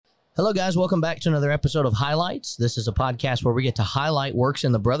Hello, guys. Welcome back to another episode of Highlights. This is a podcast where we get to highlight works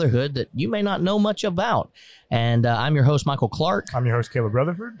in the Brotherhood that you may not know much about. And I'm your host, Michael Clark. I'm your host, Caleb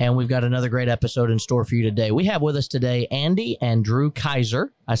Rutherford. And we've got another great episode in store for you today. We have with us today Andy and Drew Kizer.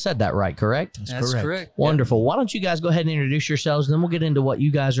 I said that right, correct? That's correct. Wonderful. Yep. Why don't you guys go ahead and introduce yourselves, and then we'll get into what you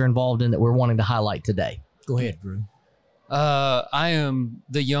guys are involved in that we're wanting to highlight today. Go ahead, Drew. I am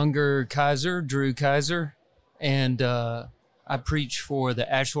the younger Kizer, Drew Kizer, and I preach for the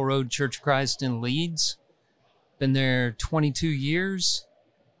Asheville Road Church of Christ in Leeds. Been there 22 years,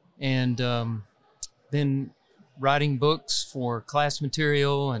 and been writing books for class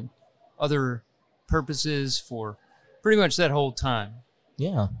material and other purposes for pretty much that whole time.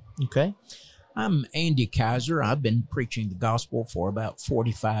 Yeah. Okay. I'm Andy Kizer. I've been preaching the gospel for about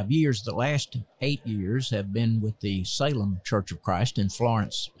 45 years. The last 8 years have been with the Salem Church of Christ in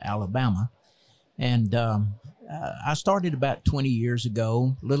Florence, Alabama. And I started about 20 years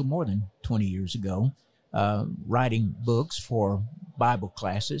ago, a little more than 20 years ago, writing books for Bible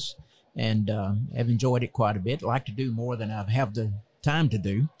classes, and have enjoyed it quite a bit. Like to do more than I have the time to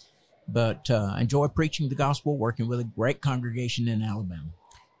do, but enjoy preaching the gospel, working with a great congregation in Alabama.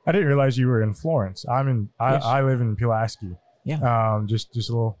 I didn't realize you were in Florence. Yes. I live in Pulaski. Yeah. Just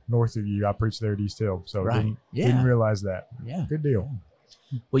a little north of you. I preach there at East Hill, so Right. didn't realize that. Yeah. Good deal.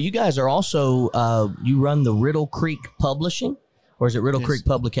 Well, you guys are also, you run the Riddle Creek Publishing, or is it Riddle Yes. Creek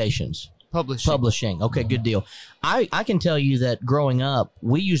Publications? Publishing. Okay, good deal. I can tell you that growing up,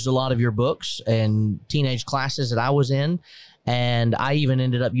 we used a lot of your books and teenage classes that I was in. And I even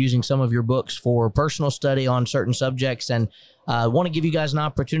ended up using some of your books for personal study on certain subjects. And I want to give you guys an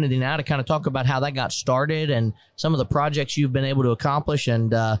opportunity now to kind of talk about how that got started and some of the projects you've been able to accomplish,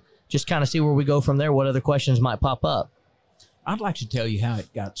 and just kind of see where we go from there, what other questions might pop up. I'd like to tell you how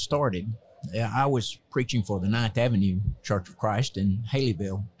it got started. I was preaching for the 9th Avenue Church of Christ in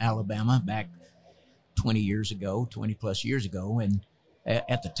Haleyville, Alabama, back 20 plus years ago. And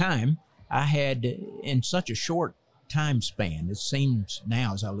at the time, I had, in such a short time span, it seems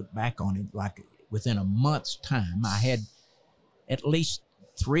now as I look back on it, like within a month's time, I had at least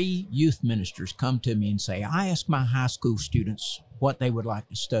 3 youth ministers come to me and say, I asked my high school students what they would like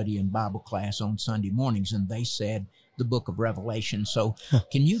to study in Bible class on Sunday mornings, and they said the book of Revelation. So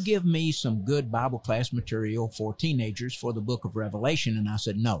can you give me some good Bible class material for teenagers for the book of Revelation? And I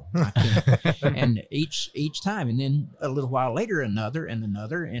said, no, I can't. And each time, and then a little while later, another,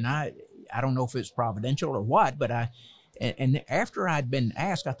 and I don't know if it's providential or what, but and after I'd been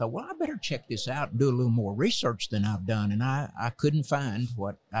asked, I thought, well, I better check this out and do a little more research than I've done. And I couldn't find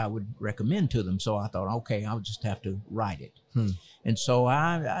what I would recommend to them. So I thought, okay, I'll just have to write it. And so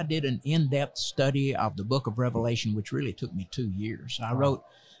I did an in-depth study of the book of Revelation, which really took me 2 years. I wrote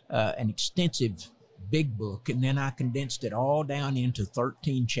an extensive big book, and then I condensed it all down into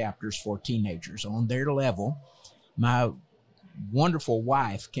 13 chapters for teenagers on their level. My wonderful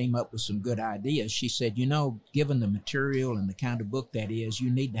wife came up with some good ideas. She said, given the material and the kind of book that is,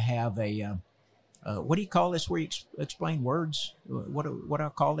 you need to have a, what do you call this where you explain words? What do I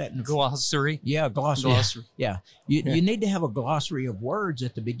call that? Glossary. Yeah, glossary. Yeah. You need to have a glossary of words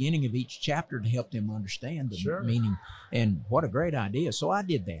at the beginning of each chapter to help them understand the meaning. And what a great idea. So I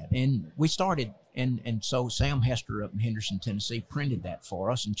did that. And we started, and so Sam Hester up in Henderson, Tennessee printed that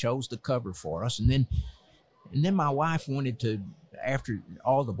for us and chose the cover for us. And then my wife wanted to, after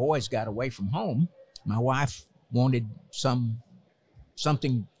all the boys got away from home, my wife wanted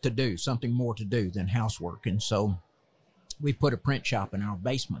something more to do than housework. And so we put a print shop in our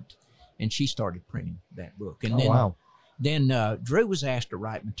basement, and she started printing that book. And then Drew was asked to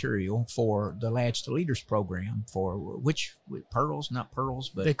write material for the Lads to Leaders program for not pearls,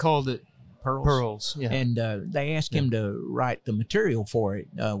 but They called it Pearls. Yeah. And they asked him to write the material for it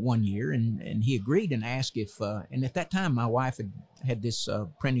 1 year, and he agreed and asked if, and at that time my wife had this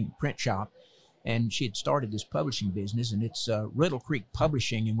print shop, and she had started this publishing business, and it's Riddle Creek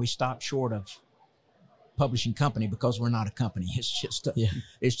Publishing, and we stopped short of publishing company because we're not a company.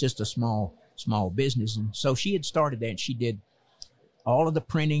 It's just a small business. And so she had started that, and she did all of the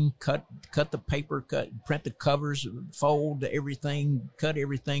printing, cut the paper, print the covers, fold everything, cut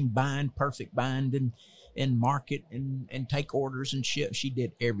everything, perfect bind, and mark it, and take orders and ship. She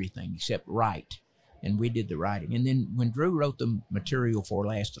did everything except write, and we did the writing. And then when Drew wrote the material for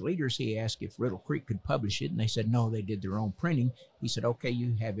Last to Leaders, he asked if Riddle Creek could publish it, and they said no, they did their own printing. He said, okay,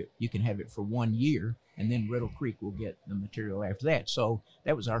 you can have it for 1 year, and then Riddle Creek will get the material after that. So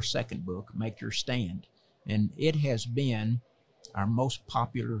that was our second book, Make Your Stand, and it has been our most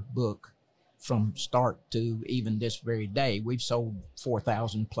popular book from start to even this very day. We've sold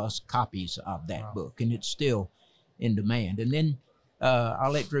 4,000 plus copies of that book, and it's still in demand. And then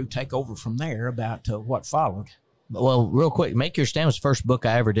I'll let Drew take over from there about what followed. Well, real quick, Make Your Stand was the first book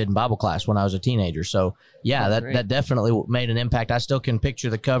I ever did in Bible class when I was a teenager. So, yeah, that definitely made an impact. I still can picture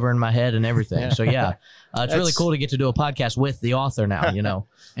the cover in my head and everything. So, yeah, it's really cool to get to do a podcast with the author now, you know.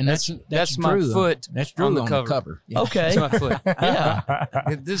 And that's my Drew, foot That's Drew on the on cover. Yeah. Okay. That's my foot.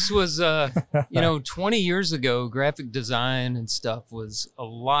 Yeah. This was, 20 years ago, graphic design and stuff was a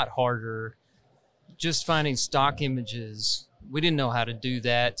lot harder. Just finding stock images, we didn't know how to do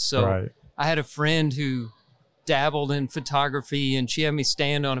that. So Right. I had a friend who dabbled in photography, and she had me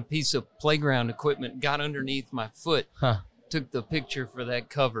stand on a piece of playground equipment, got underneath my foot, took the picture for that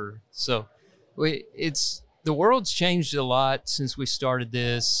cover. So the world's changed a lot since we started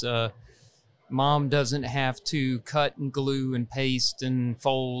this. Mom doesn't have to cut and glue and paste and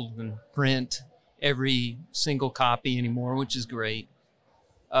fold and print every single copy anymore, which is great.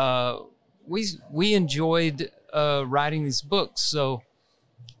 We enjoyed writing these books, so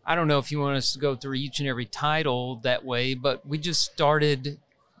I don't know if you want us to go through each and every title that way, but we just started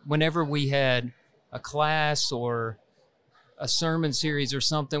whenever we had a class or a sermon series or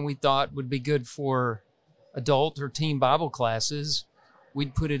something we thought would be good for adult or teen Bible classes,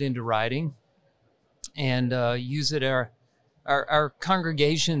 we'd put it into writing and use it. Our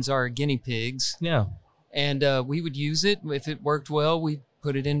congregations are guinea pigs. Yeah. And we would use it. If it worked well, we'd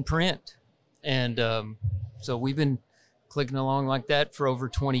put it in print. And so we've been clicking along like that for over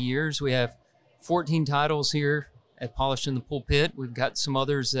 20 years. We have 14 titles here at Polished in the Pulpit. We've got some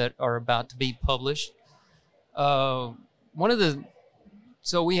others that are about to be published. So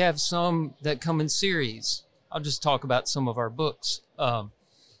we have some that come in series. I'll just talk about some of our books.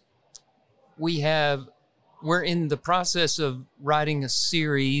 We're in the process of writing a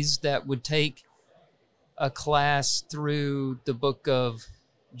series that would take a class through the book of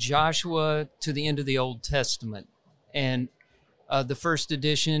Joshua to the end of the Old Testament. And the first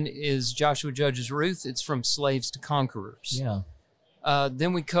edition is Joshua Judges Ruth. It's from slaves to conquerors. Yeah.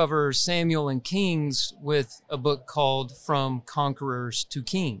 Then we cover Samuel and Kings with a book called From Conquerors to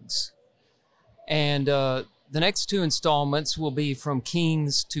Kings. And the next two installments will be From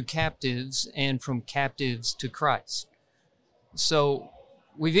Kings to Captives and From Captives to Christ. So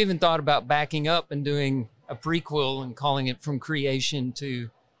we've even thought about backing up and doing a prequel and calling it From Creation to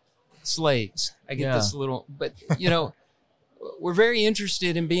Slaves. I get this a little, but we're very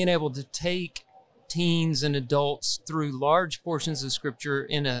interested in being able to take teens and adults through large portions of scripture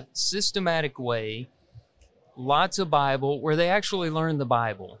in a systematic way, lots of Bible, where they actually learn the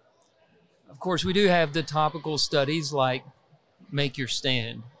Bible. Of course, we do have the topical studies like Make Your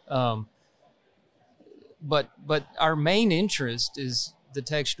Stand. But our main interest is the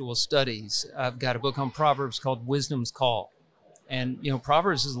textual studies. I've got a book on Proverbs called Wisdom's Call. And,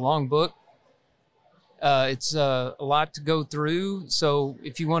 Proverbs is a long book. It's a lot to go through. So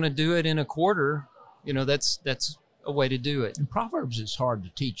if you want to do it in a quarter, that's a way to do it. And Proverbs is hard to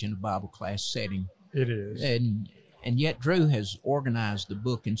teach in a Bible class setting. It is. And yet Drew has organized the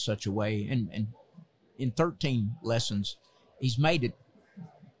book in such a way, and in 13 lessons, he's made it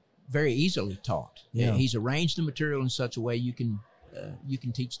very easily taught. Yeah. He's arranged the material in such a way you can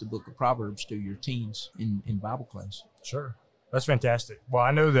teach the book of Proverbs to your teens in Bible class. Sure. That's fantastic. Well,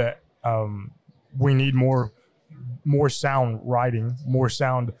 I know that we need more sound writing, more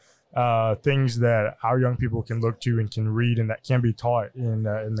sound things that our young people can look to and can read and that can be taught in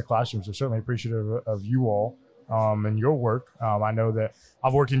the classroom. So certainly appreciative of you all and your work. I know that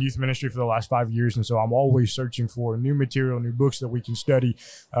I've worked in youth ministry for the last 5 years, and so I'm always searching for new material, new books that we can study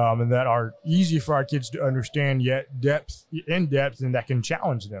and that are easy for our kids to understand, yet in depth, and that can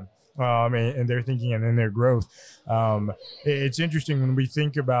challenge them. And their thinking and in their growth. It's interesting when we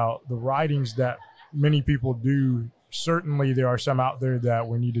think about the writings that many people do. Certainly there are some out there that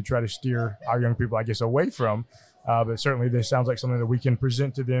we need to try to steer our young people, I guess, away from. But certainly this sounds like something that we can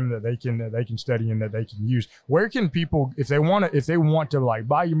present to them, that they can study and that they can use. Where can people, if they want to like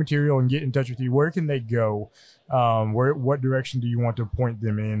buy your material and get in touch with you, where can they go? What direction do you want to point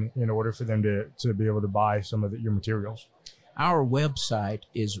them in order for them to be able to buy some of your materials? Our website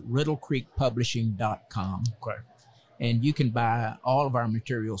is riddlecreekpublishing.com. Okay. And you can buy all of our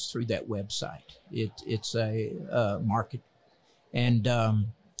materials through that website. It's a market. And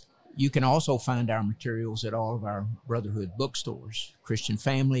you can also find our materials at all of our Brotherhood bookstores. Christian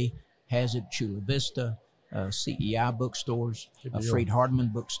Family has it, Chula Vista, CEI bookstores, Freed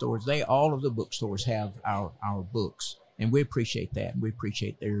Hardeman bookstores. All of the bookstores have our books. And we appreciate that. We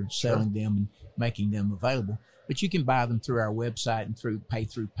appreciate their selling them and making them available. But you can buy them through our website and pay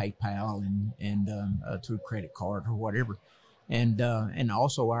through PayPal and through credit card or whatever. And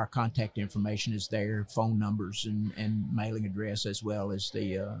also our contact information is there, phone numbers and mailing address, as well as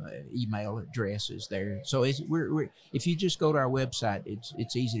the email address is there. So we're if you just go to our website,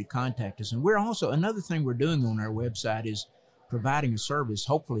 it's easy to contact us. And we're also, another thing we're doing on our website is providing a service,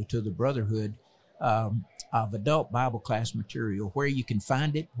 hopefully to the Brotherhood, of adult Bible class material, where you can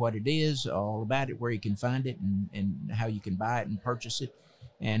find it, what it is, all about it, where you can find it, and how you can buy it and purchase it.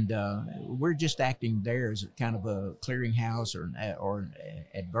 And we're just acting there as a kind of a clearinghouse or an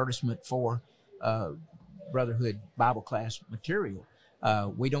advertisement for Brotherhood Bible class material.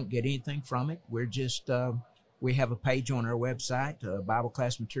 We don't get anything from it. We're just, we have a page on our website, Bible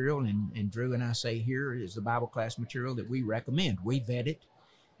class material, and Drew and I say, here is the Bible class material that we recommend. We vet it,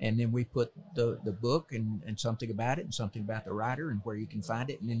 and then we put the book and something about it and something about the writer and where you can find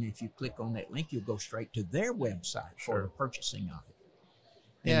it. And then if you click on that link, you'll go straight to their website for the purchasing of it.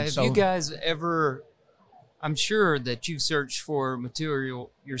 Yeah, And if you guys ever, I'm sure that you've searched for material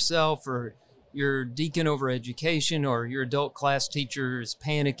yourself, or your deacon over education or your adult class teacher is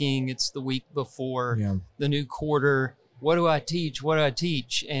panicking. It's the week before the new quarter. What do I teach? What do I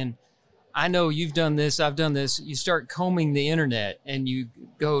teach? And I know you've done this. I've done this. You start combing the internet and you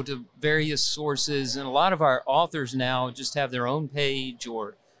go to various sources. And a lot of our authors now just have their own page,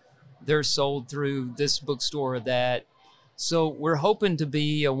 or they're sold through this bookstore or that. So we're hoping to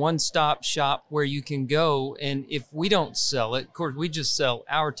be a one-stop shop where you can go, and if we don't sell it, of course, we just sell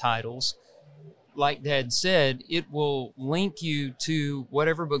our titles. Like Dad said, it will link you to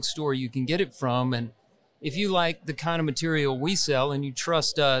whatever bookstore you can get it from. And if you like the kind of material we sell and you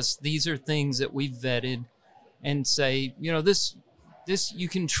trust us, these are things that we've vetted and say, this you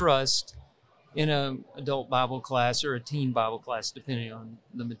can trust in an adult Bible class or a teen Bible class, depending on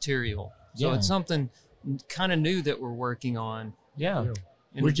the material. So it's something kind of new that we're working on. Yeah.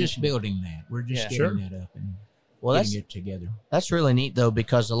 We're just building that. We're just getting that up and getting it together. That's really neat, though,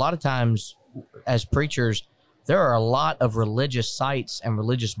 because a lot of times as preachers, there are a lot of religious sites and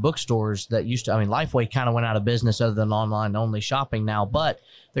religious bookstores that used to, Lifeway kind of went out of business other than online only shopping now, but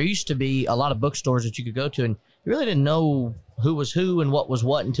there used to be a lot of bookstores that you could go to, and you really didn't know who was who and what was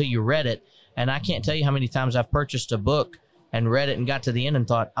what until you read it. And I can't tell you how many times I've purchased a book and read it and got to the end and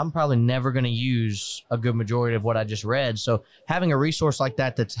thought, I'm probably never going to use a good majority of what I just read. So having a resource like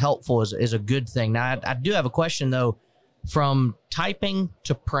that that's helpful is a good thing. Now, I do have a question, though, from typing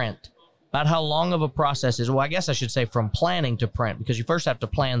to print, about how long of a process is. Well, I guess I should say from planning to print, because you first have to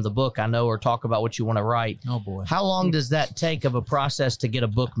plan the book, I know, or talk about what you want to write. Oh, boy. How long does that take of a process to get a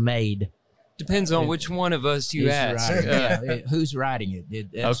book made? Depends on which one of us you ask. Who's writing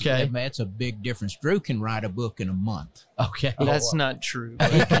it? That's a big difference. Drew can write a book in a month. Okay. That's not true.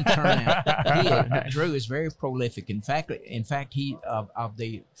 He can turn out. Drew is very prolific. In fact, he of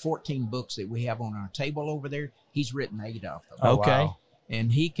the 14 books that we have on our table over there, he's written 8 of them. Okay. Wow.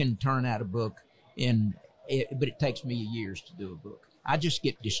 And he can turn out a book but it takes me years to do a book. I just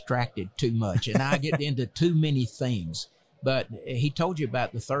get distracted too much, and I get into too many things. But he told you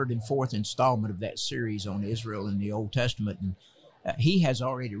about the 3rd and 4th installment of that series on Israel in the Old Testament, and he has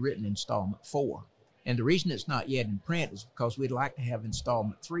already written installment 4. And the reason it's not yet in print is because we'd like to have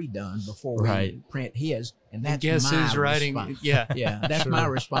installment 3 done before we print his. And that's guess who's writing? That's my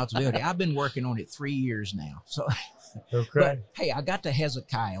responsibility. I've been working on it 3 years now. So, but hey, I got to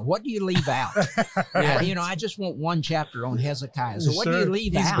Hezekiah. What do you leave out? I just want one chapter on Hezekiah. So what do you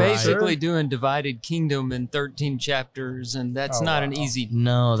leave out? He's basically doing Divided Kingdom in 13 chapters, and that's not an easy.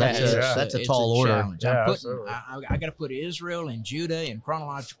 No, that's a tall order. Challenge. I got to put Israel and Judah in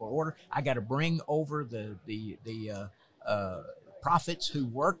chronological order. I got to bring over the prophets who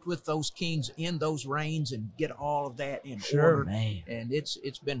worked with those kings in those reigns and get all of that in order. Man. And it's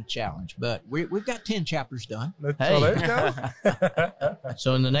been a challenge, but we've got 10 chapters done. Hey. There you go.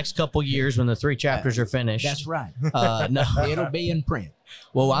 So in the next couple years, when the 3 chapters are finished, that's right. No, it'll be in print.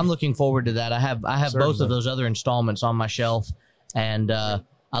 Well, I'm looking forward to that. I have both of those other installments on my shelf, and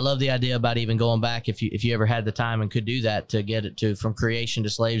I love the idea about even going back if you ever had the time and could do that, to get it to from creation to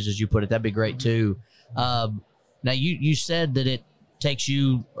slaves, as you put it. That'd be great too. Now you said that it takes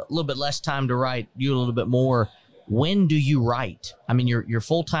you a little bit less time to write, you a little bit more. When do you write? You're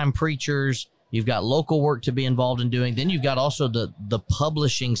full-time preachers. You've got local work to be involved in doing. Then you've got also the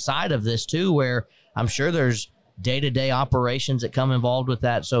publishing side of this too, where I'm sure there's day-to-day operations that come involved with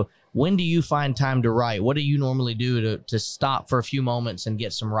that. So when do you find time to write? What do you normally do to stop for a few moments and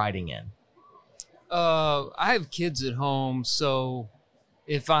get some writing in? I have kids at home, so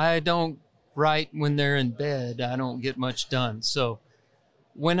if I don't write when they're in bed, I don't get much done. So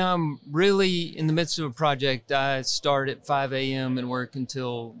when I'm really in the midst of a project, I start at 5 a.m. and work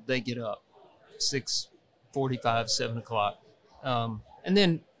until they get up, 6:45, 7 o'clock. And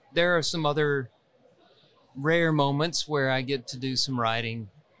then there are some other rare moments where I get to do some writing,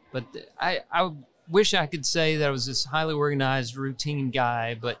 but I wish I could say that I was this highly organized, routine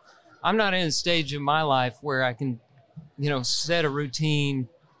guy, but I'm not in a stage of my life where I can, set a routine.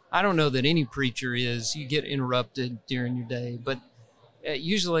 I don't know that any preacher is. You get interrupted during your day, but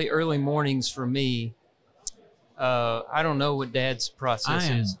usually early mornings for me. I don't know what Dad's process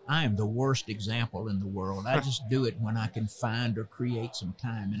is. I am the worst example in the world. I just do it when I can find or create some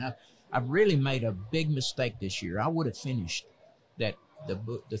time. And I've really made a big mistake this year. I would have finished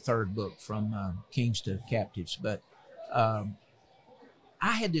the third book from Kings to Captives, but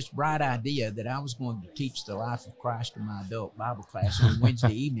I had this bright idea that I was going to teach the life of Christ in my adult Bible class on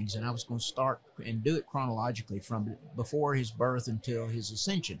Wednesday evenings, and I was going to start and do it chronologically from before his birth until his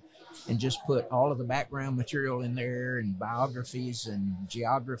ascension, and just put all of the background material in there and biographies and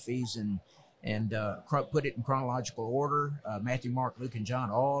geographies and put it in chronological order, Matthew, Mark, Luke, and John,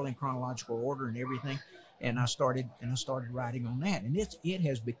 all in chronological order and everything. And I started writing on that, and it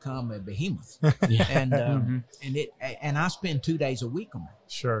has become a behemoth. And and I spend 2 days a week on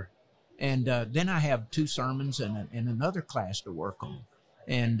it. Sure. And then I have 2 sermons and another class to work on,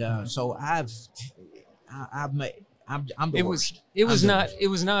 and so I'm the worst. It was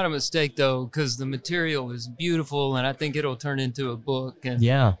not a mistake though, because the material is beautiful, and I think it'll turn into a book. And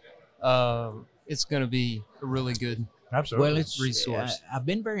it's going to be a really good. Absolutely. Well, it's resource. I've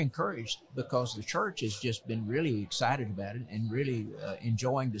been very encouraged because the church has just been really excited about it and really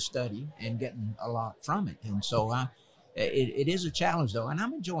enjoying the study and getting a lot from it. And so it is a challenge though, and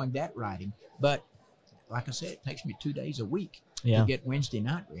I'm enjoying that writing. But like I said, it takes me 2 days a week to get Wednesday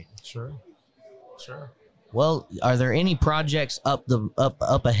night ready. Sure. Well, are there any projects up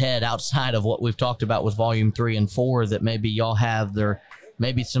ahead outside of what we've talked about with Volume 3 and 4 that maybe y'all have there?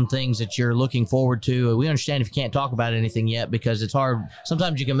 Maybe some things that you're looking forward to. We understand if you can't talk about anything yet because it's hard.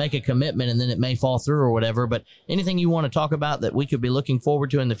 Sometimes you can make a commitment and then it may fall through or whatever, but anything you want to talk about that we could be looking forward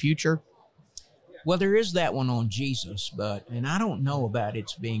to in the future? Well, there is that one on Jesus, and I don't know about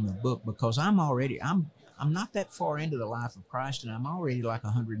its being a book because I'm not that far into the life of Christ, and I'm already like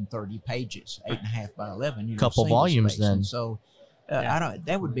 130 pages, 8.5 by 11. Couple volumes then. And so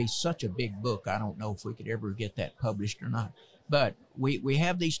that would be such a big book. I don't know if we could ever get that published or not. But we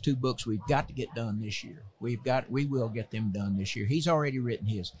have these 2 books we've got to get done this year. We will get them done this year. He's already written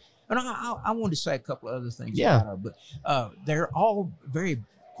his. And I wanted to say a couple of other things about our book. They're all very,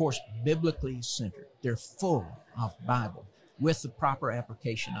 of course, biblically centered. They're full of Bible with the proper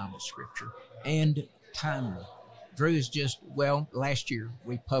application of the Scripture and timely. Drew is last year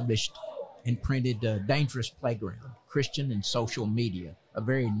we published and printed Dangerous Playground, Christian and Social Media, a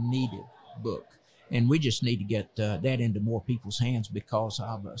very needed book. And we just need to get that into more people's hands because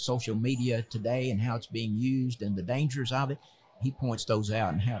of social media today and how it's being used and the dangers of it. He points those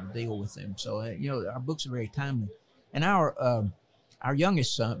out and how to deal with them. So, our books are very timely. And our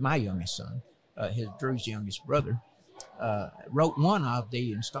youngest son, my youngest son, Drew's youngest brother, wrote one of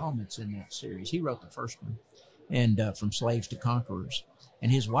the installments in that series. He wrote the first one, and From Slaves to Conquerors.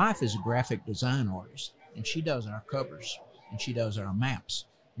 And his wife is a graphic design artist, and she does our covers and she does our maps.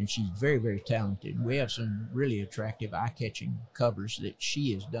 And she's very, very talented. We have some really attractive, eye-catching covers that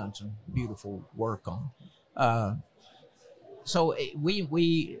she has done some beautiful work on. So we've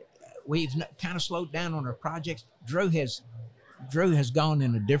kind of slowed down on our projects. Drew has gone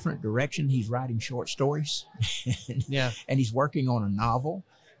in a different direction. He's writing short stories, and he's working on a novel.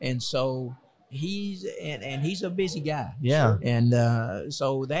 And so he's a busy guy. Yeah, and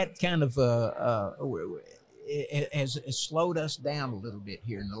so that kind of has slowed us down a little bit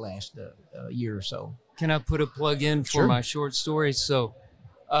here in the last year or so. Can I put a plug in for my short stories? So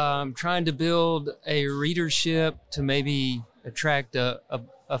I'm trying to build a readership to maybe attract a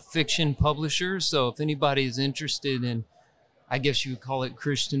fiction publisher. So if anybody is interested in, I guess you would call it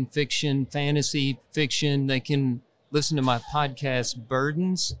Christian fiction, fantasy fiction, they can listen to my podcast,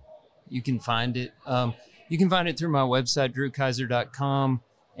 Burdens. You can find it. You can find it through my website, drewkizer.com.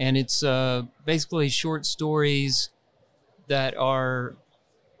 And it's basically short stories that are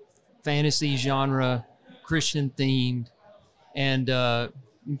fantasy genre, Christian themed. And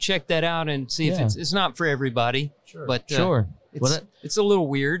check that out and see if it's not for everybody. Sure. But it's a little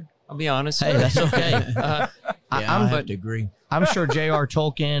weird, I'll be honest. Hey, that's okay. I have to agree. I'm sure J.R.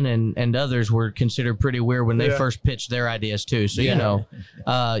 Tolkien and others were considered pretty weird when they first pitched their ideas too. So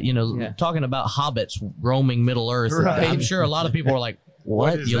talking about hobbits roaming Middle Earth, I'm sure a lot of people were like,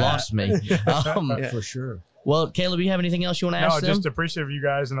 What? is You that? lost me. For sure. Well, Caleb, you have anything else you want to ask No, them? just appreciative of you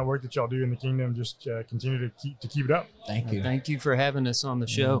guys and the work that y'all do in the kingdom. Just continue to keep it up. Thank you. Thank you for having us on the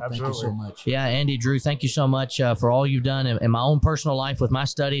show. Thank you so much. Yeah, Andy, Drew, thank you so much for all you've done in my own personal life with my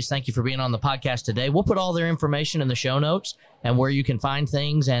studies. Thank you for being on the podcast today. We'll put all their information in the show notes and where you can find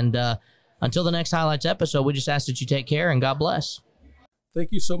things. And until the next Highlights episode, we just ask that you take care and God bless. Thank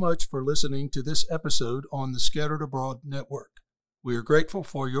you so much for listening to this episode on the Scattered Abroad Network. We are grateful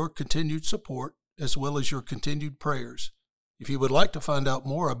for your continued support as well as your continued prayers. If you would like to find out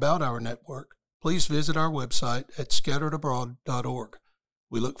more about our network, please visit our website at scatteredabroad.org.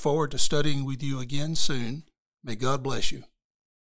 We look forward to studying with you again soon. May God bless you.